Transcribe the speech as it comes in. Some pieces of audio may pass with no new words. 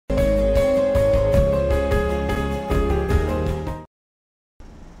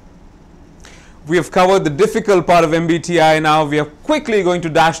we have covered the difficult part of MBTI. Now we are quickly going to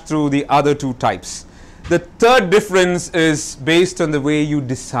dash through the other two types. The third difference is based on the way you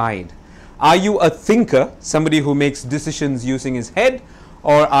decide. Are you a thinker, somebody who makes decisions using his head,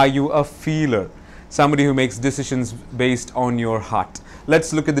 or are you a feeler, somebody who makes decisions based on your heart?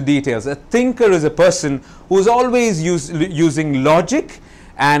 Let's look at the details. A thinker is a person who's always using logic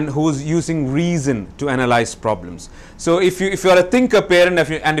and who's using reason to analyze problems. So if you're a thinker parent,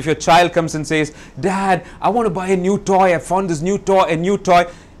 if your child comes and says, "Dad, I want to buy a new toy, I found this new toy,"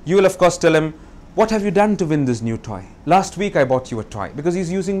 you will of course tell him, "What have you done to win this new toy? Last week I bought you a toy," because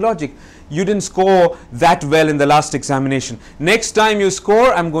he's using logic. "You didn't score that well in the last examination. Next time you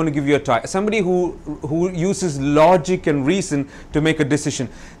score, I'm going to give you a toy." Somebody who uses logic and reason to make a decision.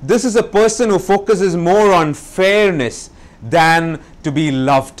 This is a person who focuses more on fairness than to be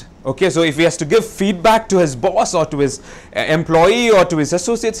loved. Okay, so if he has to give feedback to his boss or to his employee or to his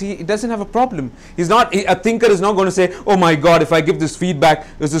associates, he doesn't have a problem. A thinker is not going to say, "Oh my God, if I give this feedback,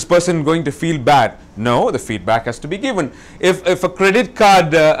 is this person going to feel bad?" No, the feedback has to be given. If a credit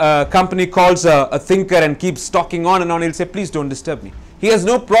card company calls a thinker and keeps talking on and on, he'll say, "Please don't disturb me." He has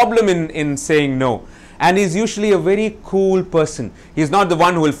no problem in saying no. And he's usually a very cool person. He's not the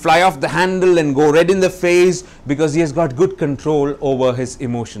one who will fly off the handle and go red in the face, because he has got good control over his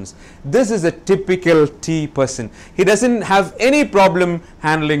emotions. This is a typical T person. He doesn't have any problem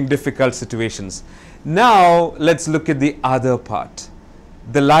handling difficult situations. Now let's look at the other part,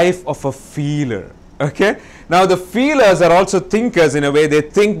 the life of a feeler. Okay, now the feelers are also thinkers in a way. They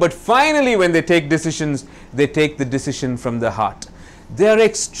think, but finally when they take decisions, they take the decision from the heart. They are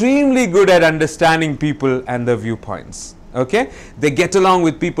extremely good at understanding people and their viewpoints. Okay, they get along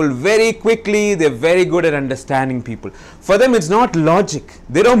with people very quickly. They're very good at understanding people. For them, it's not logic.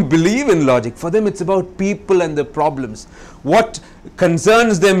 They don't believe in logic. For them, it's about people and the problems. What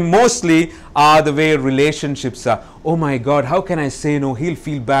concerns them mostly are the way relationships are. "Oh my God, how can I say no? He'll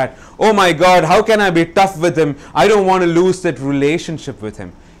feel bad. Oh my God, how can I be tough with him? I don't want to lose that relationship with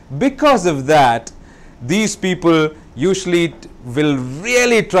him." Because of that, these people usually will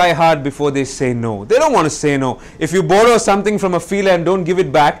really try hard before they say no. They don't want to say no. If you borrow something from a feeler and don't give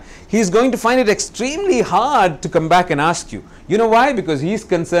it back, he's going to find it extremely hard to come back and ask you. You know why? Because he's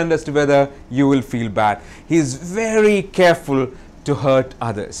concerned as to whether you will feel bad. He's very careful to hurt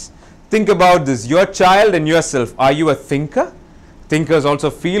others. Think about this. Your child and yourself. Are you a thinker? Thinkers also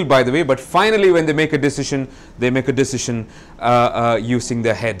feel, by the way, but finally when they make a decision, they make a decision using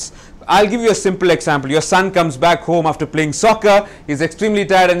their heads. I'll give you a simple example. Your son comes back home after playing soccer. He's extremely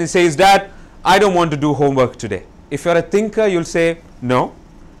tired and he says, "Dad, I don't want to do homework today." If you're a thinker, you'll say, "No,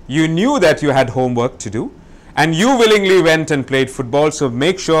 you knew that you had homework to do and you willingly went and played football, so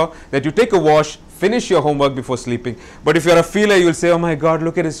make sure that you take a wash, finish your homework before sleeping." But if you're a feeler, you'll say, "Oh my God,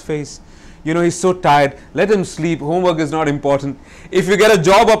 look at his face. You know, he's so tired. Let him sleep. Homework is not important." If you get a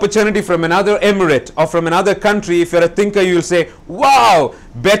job opportunity from another emirate or from another country, if you're a thinker, you'll say, "Wow,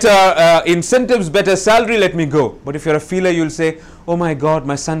 better incentives, better salary, let me go." But if you're a feeler, you'll say, "Oh my God,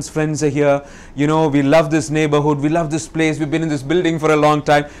 my son's friends are here. You know, we love this neighborhood. We love this place. We've been in this building for a long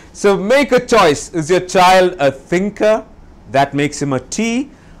time." So make a choice. Is your child a thinker? That makes him a T.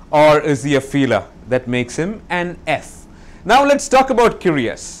 Or is he a feeler? That makes him an F. Now let's talk about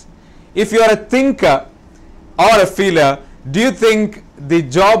curious. If you are a thinker or a feeler, do you think the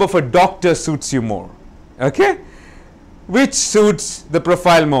job of a doctor suits you more? Okay? Which suits the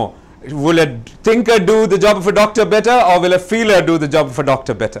profile more? Will a thinker do the job of a doctor better, or will a feeler do the job of a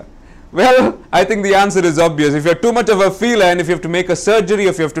doctor better? Well, I think the answer is obvious. If you're too much of a feeler and if you have to make a surgery,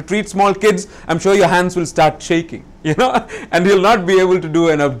 if you have to treat small kids, I'm sure your hands will start shaking, you know, and you'll not be able to do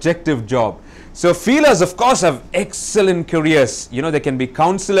an objective job. So feelers, of course, have excellent careers. You know, they can be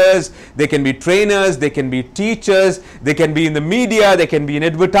counselors, they can be trainers, they can be teachers, they can be in the media, they can be in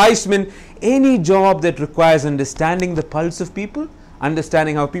advertisement. Any job that requires understanding the pulse of people,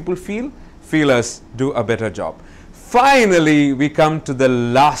 understanding how people feel, feelers do a better job. Finally, we come to the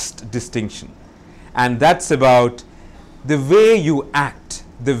last distinction, and that's about the way you act,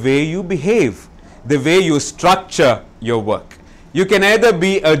 the way you behave, the way you structure your work. You can either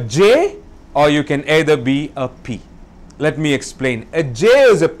be a J or you can either be a P. Let me explain. A J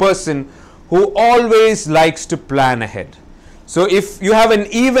is a person who always likes to plan ahead. So if you have an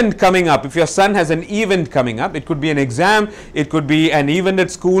event coming up, if your son has an event coming up, it could be an exam, it could be an event at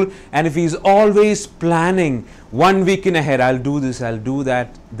school, and if he's always planning 1 week in ahead, I'll do this, I'll do that,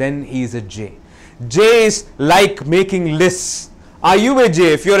 then he's a J. J's like making lists. Are you a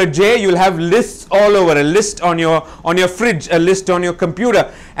J? If you're a J, you'll have lists all over, a list on your fridge, a list on your computer,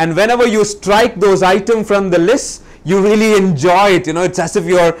 and whenever you strike those items from the list, You really enjoy it. It's as if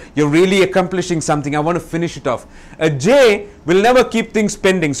you're really accomplishing something. I want to finish it off. A J will never keep things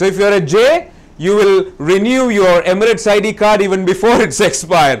pending. So if you're a J, you will renew your Emirates ID card even before it's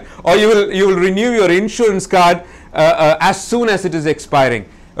expired, or you will renew your insurance card as soon as it is expiring.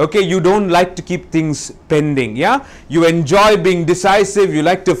 Okay, you don't like to keep things pending. Yeah, you enjoy being decisive. You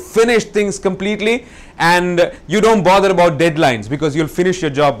like to finish things completely, and you don't bother about deadlines because you'll finish your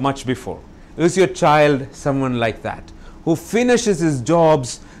job much before. Is your child someone like that, who finishes his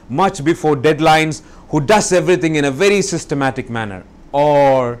jobs much before deadlines, who does everything in a very systematic manner?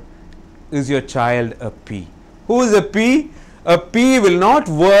 Or is your child a P? Who is a P? A P will not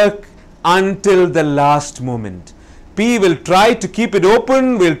work until the last moment. P will try to keep it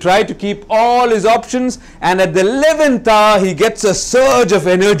open, will try to keep all his options, and at the 11th hour he gets a surge of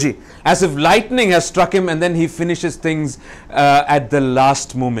energy as if lightning has struck him, and then he finishes things at the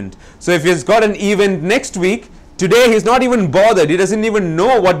last moment. So if he's got an event next week, today he's not even bothered. He doesn't even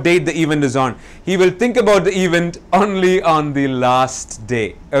know what date the event is on. He will think about the event only on the last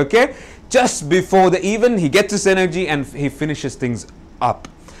day. Okay? Just before the event, he gets his energy and he finishes things up.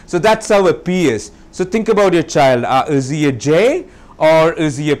 So that's how a P is. So think about your child. Is he a J or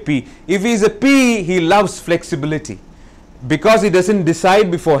is he a P? If he's a P, he loves flexibility. Because he doesn't decide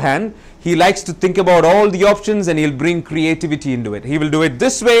beforehand, he likes to think about all the options and he'll bring creativity into it. He will do it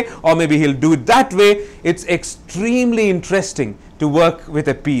this way, or maybe he'll do it that way. It's extremely interesting to work with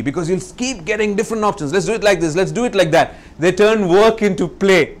a P because you'll keep getting different options. Let's do it like this, let's do it like that. They turn work into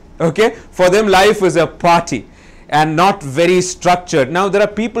play. Okay? For them, life is a party and not very structured. Now, there are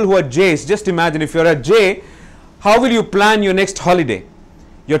people who are J's. Just imagine if you're a J, how will you plan your next holiday?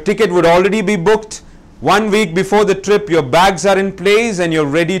 Your ticket would already be booked. 1 week before the trip, your bags are in place and you're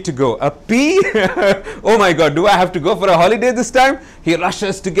ready to go. A P? Oh my God, do I have to go for a holiday this time? He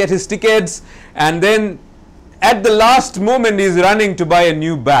rushes to get his tickets, and then at the last moment he's running to buy a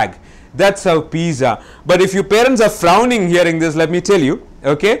new bag. That's how P's are. But if your parents are frowning hearing this, let me tell you,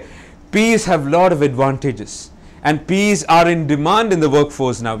 okay, P's have a lot of advantages. And P's are in demand in the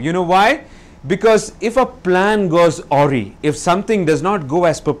workforce now. You know why? Because if a plan goes awry, if something does not go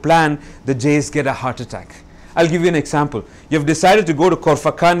as per plan, the J's get a heart attack. I'll give you an example. You've decided to go to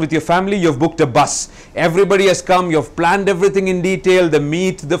Corfacan with your family, you've booked a bus. Everybody has come, you've planned everything in detail, the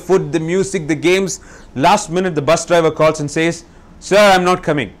meat, the food, the music, the games. Last minute the bus driver calls and says, "Sir, I'm not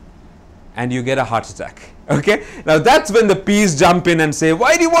coming." And you get a heart attack. Okay, now that's when the P's jump in and say,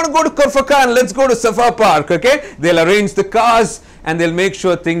 "Why do you want to go to Corfacan? Let's go to Safa Park." Okay, they'll arrange the cars and they'll make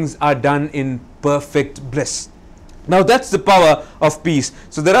sure things are done in perfect bliss. Now that's the power of P's.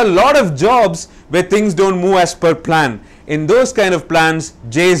 So there are a lot of jobs where things don't move as per plan. In those kind of plans,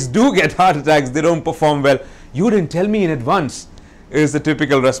 J's do get heart attacks. They don't perform well. "You didn't tell me in advance," is the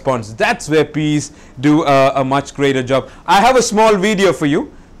typical response. That's where P's do a much greater job. I have a small video for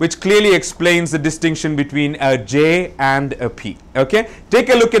you which clearly explains the distinction between a J and a P. Okay, take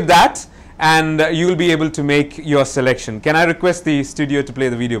a look at that and you will be able to make your selection. Can I request the studio to play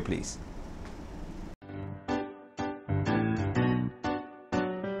the video, please?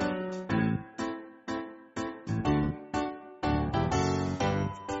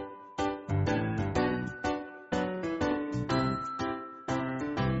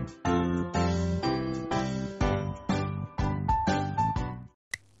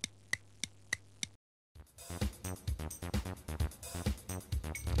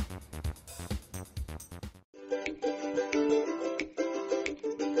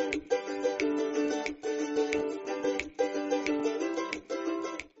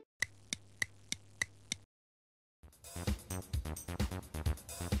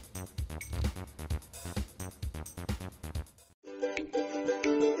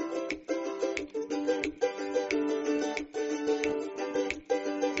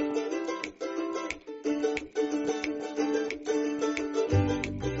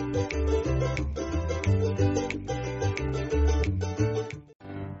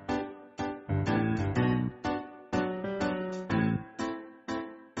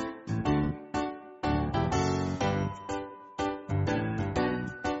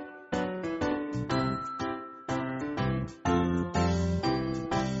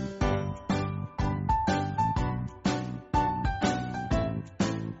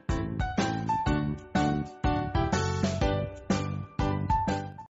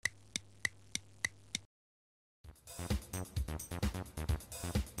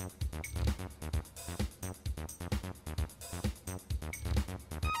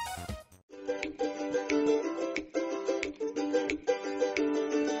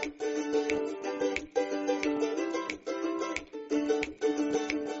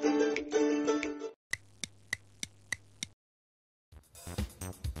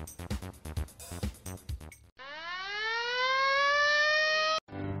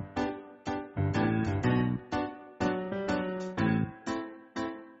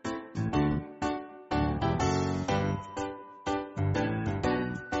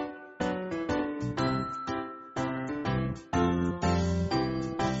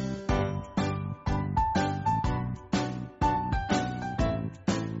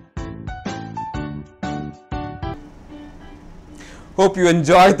 Hope you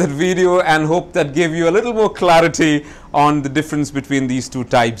enjoyed that video and hope that gave you a little more clarity on the difference between these two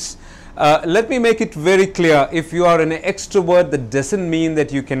types. Let me make it very clear. If you are an extrovert, that doesn't mean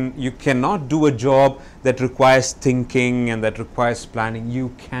that you cannot do a job that requires thinking and that requires planning.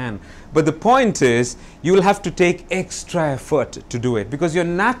 You can. But the point is, you will have to take extra effort to do it, because your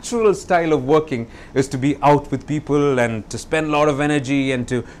natural style of working is to be out with people and to spend a lot of energy and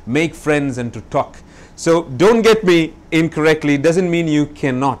to make friends and to talk. So don't get me incorrectly, it doesn't mean you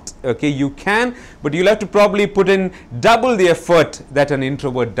cannot. Okay, you can, but you'll have to probably put in double the effort that an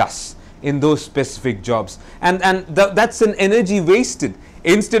introvert does in those specific jobs, and that's an energy wasted.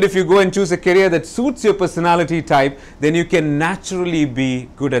 Instead, if you go and choose a career that suits your personality type, then you can naturally be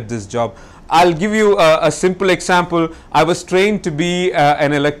good at this job. I'll give you a simple example. I was trained to be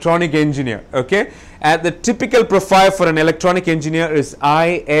an electronic engineer. Okay, the typical profile for an electronic engineer is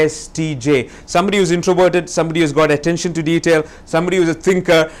ISTJ. Somebody who's introverted, somebody who's got attention to detail, somebody who's a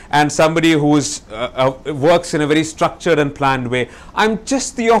thinker, and somebody who's works in a very structured and planned way. I'm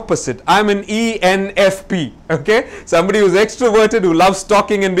just the opposite. I'm an ENFP. Okay, somebody who's extroverted, who loves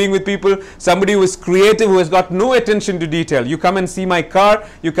talking and being with people, somebody who is creative, who has got no attention to detail. You come and see my car,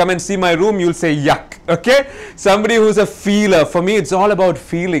 you come and see my room, you'll say yuck. Okay, somebody who's a feeler. For me, it's all about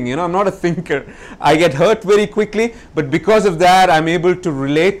feeling. You know, I'm not a thinker. I get hurt very quickly, but because of that, I'm able to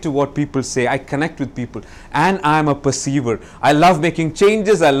relate to what people say. I connect with people, and I'm a perceiver. I love making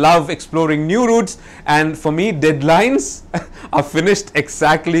changes. I love exploring new routes, and for me, deadlines are finished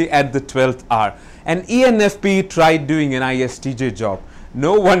exactly at the 12th hour. An ENFP tried doing an ISTJ job.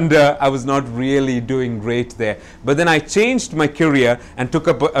 No wonder I was not really doing great there. But then I changed my career and took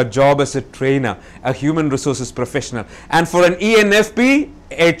up a job as a trainer, a human resources professional. And for an ENFP,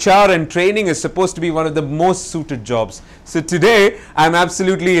 HR and training is supposed to be one of the most suited jobs. So today, I'm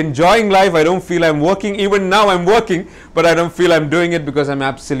absolutely enjoying life. I don't feel I'm working. Even now I'm working, but I don't feel I'm doing it because I'm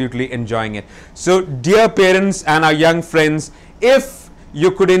absolutely enjoying it. So dear parents and our young friends, if you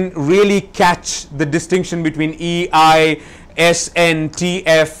couldn't really catch the distinction between EI, SN,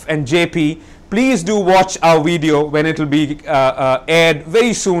 TF and JP, please do watch our video when it will be aired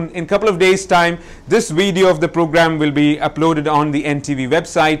very soon. In a couple of days time, this video of the program will be uploaded on the NTV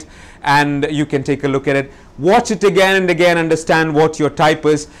website, and you can take a look at it. Watch it again and again, understand what your type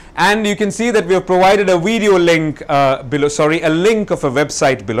is, and you can see that we have provided a video link below, a link of a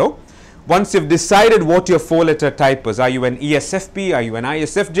website below. Once you've decided what your 4-letter type is, are you an ESFP, are you an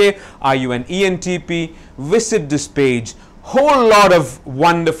ISFJ, are you an ENTP, visit this page. Whole lot of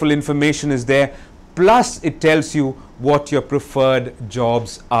wonderful information is there, plus it tells you what your preferred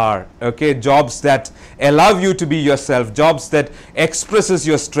jobs are. Okay, jobs that allow you to be yourself, jobs that expresses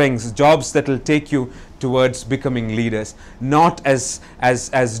your strengths, jobs that will take you towards becoming leaders, not as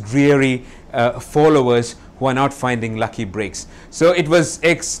dreary followers who are not finding lucky breaks. So it was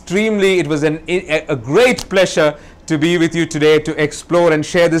a great pleasure to be with you today, to explore and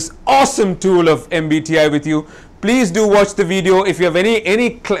share this awesome tool of MBTI with you. Please do watch the video. If you have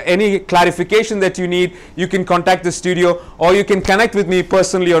any clarification that you need, you can contact the studio, or you can connect with me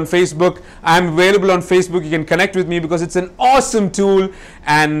personally on Facebook. I'm available on Facebook. You can connect with me because it's an awesome tool,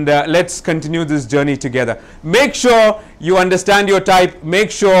 and let's continue this journey together. Make sure you understand your type.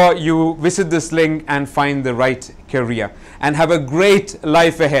 Make sure you visit this link and find the right career, and have a great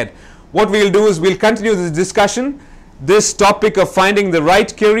life ahead. What we'll do is we'll continue this discussion. This topic of finding the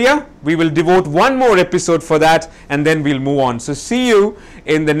right career, we will devote one more episode for that, and then we'll move on. So see you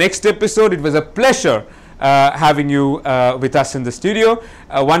in the next episode. It was a pleasure having you with us in the studio.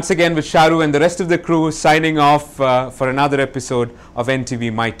 Once again with Sharu and the rest of the crew signing off for another episode of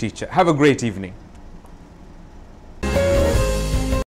NTV My Teacher. Have a great evening.